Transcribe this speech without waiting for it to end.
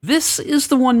This is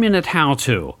the 1 Minute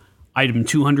How-To. Item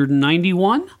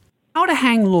 291, how to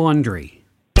hang laundry.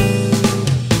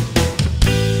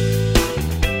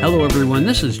 Hello everyone,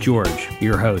 this is George,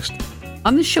 your host.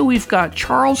 On this show we've got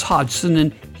Charles Hodgson,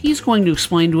 and he's going to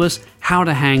explain to us how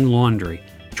to hang laundry.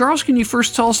 Charles, can you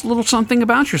first tell us a little something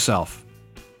about yourself?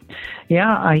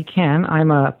 Yeah, I can. I'm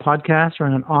a podcaster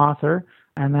and an author,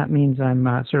 and that means I'm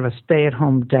sort of a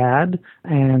stay-at-home dad,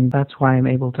 and that's why I'm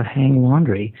able to hang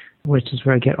laundry, which is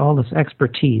where I get all this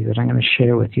expertise that I'm going to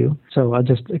share with you. So I'll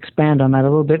just expand on that a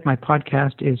little bit. My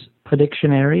podcast is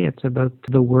Predictionary. It's about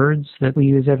the words that we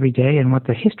use every day and what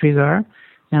the histories are.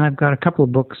 And I've got a couple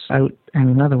of books out and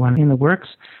another one in the works,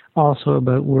 also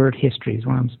about word histories.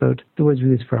 One is about the words we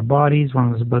use for our bodies.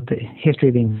 One is about the history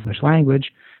of the English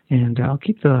language. And I'll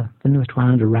keep the newest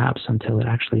one under wraps until it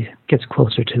actually gets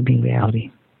closer to being reality.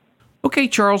 Okay,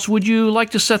 Charles, would you like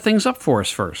to set things up for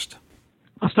us first?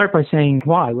 I'll start by saying,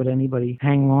 why would anybody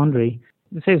hang laundry?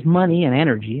 It saves money and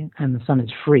energy, and the sun is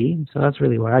free, so that's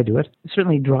really why I do it.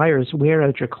 Certainly dryers wear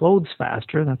out your clothes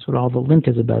faster. That's what all the lint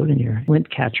is about in your lint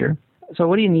catcher. So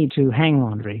what do you need to hang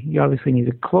laundry? You obviously need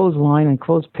a clothesline and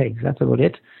clothes pegs. That's about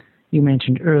it. You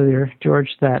mentioned earlier,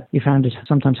 George, that you found it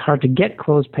sometimes hard to get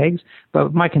clothes pegs,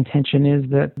 but my contention is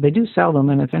that they do sell them,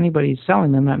 and if anybody's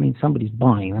selling them, that means somebody's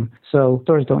buying them. So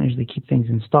stores don't usually keep things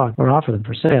in stock or offer them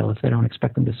for sale if they don't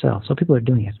expect them to sell. So people are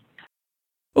doing it.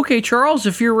 Okay, Charles,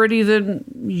 if you're ready, then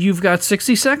you've got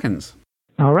 60 seconds.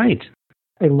 All right.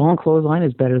 A long clothesline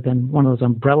is better than one of those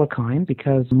umbrella kind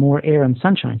because more air and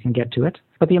sunshine can get to it.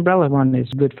 But the umbrella one is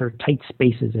good for tight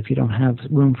spaces if you don't have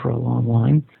room for a long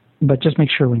line. But just make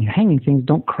sure when you're hanging things,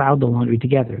 don't crowd the laundry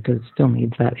together because it still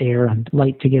needs that air and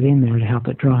light to get in there to help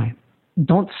it dry.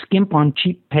 Don't skimp on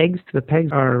cheap pegs. The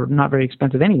pegs are not very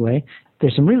expensive anyway.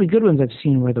 There's some really good ones I've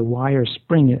seen where the wire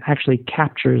spring actually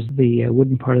captures the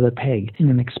wooden part of the peg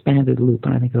in an expanded loop,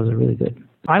 and I think those are really good.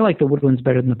 I like the wood ones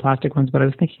better than the plastic ones, but I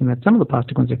was thinking that some of the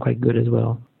plastic ones are quite good as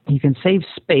well. You can save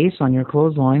space on your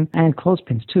clothesline and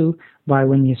clothespins too by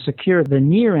when you secure the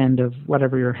near end of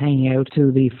whatever you're hanging out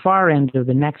to the far end of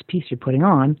the next piece you're putting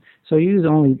on. So you use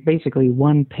only basically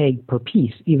one peg per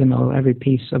piece, even though every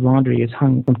piece of laundry is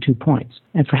hung from 2 points.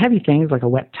 And for heavy things like a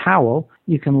wet towel,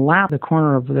 you can lap the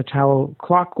corner of the towel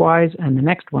clockwise and the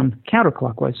next one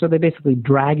counterclockwise. So they basically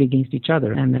drag against each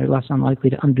other and they're less unlikely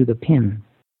to undo the pin.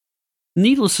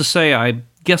 Needless to say, I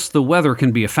guess the weather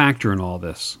can be a factor in all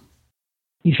this.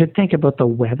 You should think about the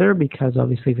weather because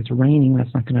obviously if it's raining,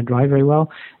 that's not going to dry very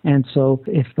well. And so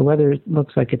if the weather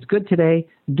looks like it's good today,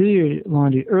 do your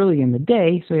laundry early in the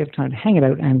day so you have time to hang it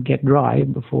out and get dry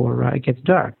before it gets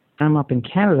dark. I'm up in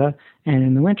Canada, and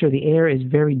in the winter the air is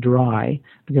very dry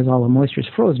because all the moisture is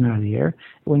frozen out of the air.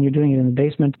 When you're doing it in the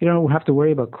basement, you don't have to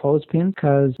worry about clothespins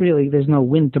because really there's no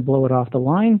wind to blow it off the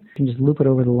line. You can just loop it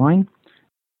over the line.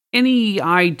 Any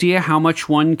idea how much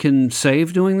one can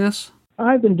save doing this?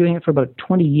 I've been doing it for about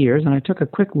 20 years, and I took a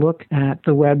quick look at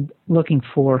the web looking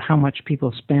for how much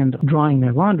people spend drying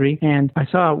their laundry, and I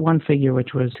saw one figure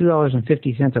which was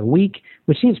 $2.50 a week,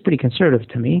 which seems pretty conservative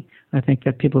to me. I think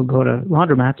that people who go to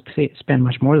laundromats spend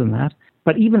much more than that.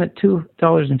 But even at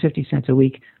 $2.50 a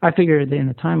week, I figure that in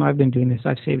the time I've been doing this,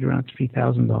 I've saved around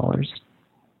 $3,000.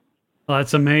 Well,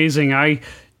 that's amazing. I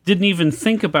didn't even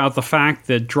think about the fact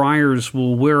that dryers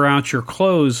will wear out your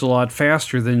clothes a lot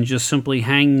faster than just simply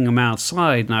hanging them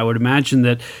outside. And I would imagine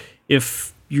that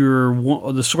if you're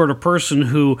the sort of person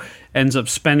who ends up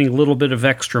spending a little bit of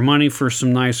extra money for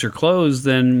some nicer clothes,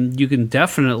 then you can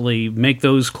definitely make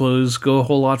those clothes go a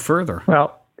whole lot further.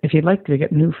 Well, if you'd like to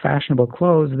get new fashionable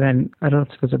clothes, then I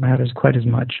don't suppose it matters quite as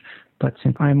much. But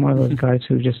since I'm one of those guys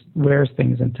who just wears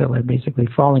things until they're basically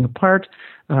falling apart,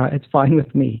 it's fine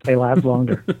with me. They last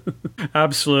longer.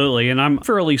 Absolutely. And I'm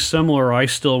fairly similar. I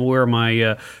still wear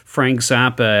my Frank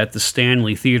Zappa at the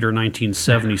Stanley Theater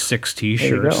 1976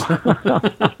 t-shirts.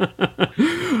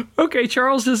 Okay,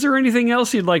 Charles, is there anything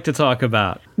else you'd like to talk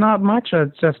about? Not much.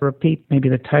 I'll just repeat maybe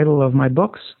the title of my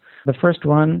books. The first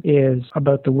one is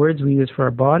about the words we use for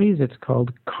our bodies. It's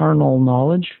called Carnal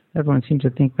Knowledge. Everyone seems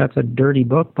to think that's a dirty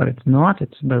book, but it's not.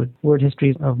 It's about word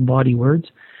histories of body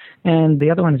words. And the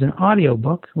other one is an audio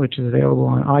book, which is available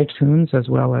on iTunes as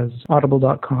well as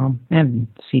audible.com and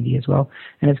CD as well.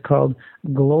 And it's called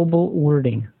Global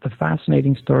Wording, The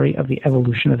Fascinating Story of the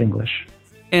Evolution of English.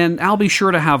 And I'll be sure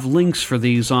to have links for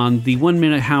these on the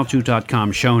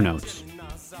 1minutehowto.com show notes.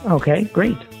 Okay,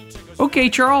 great. Okay,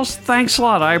 Charles, thanks a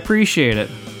lot. I appreciate it.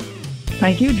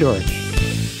 Thank you, George.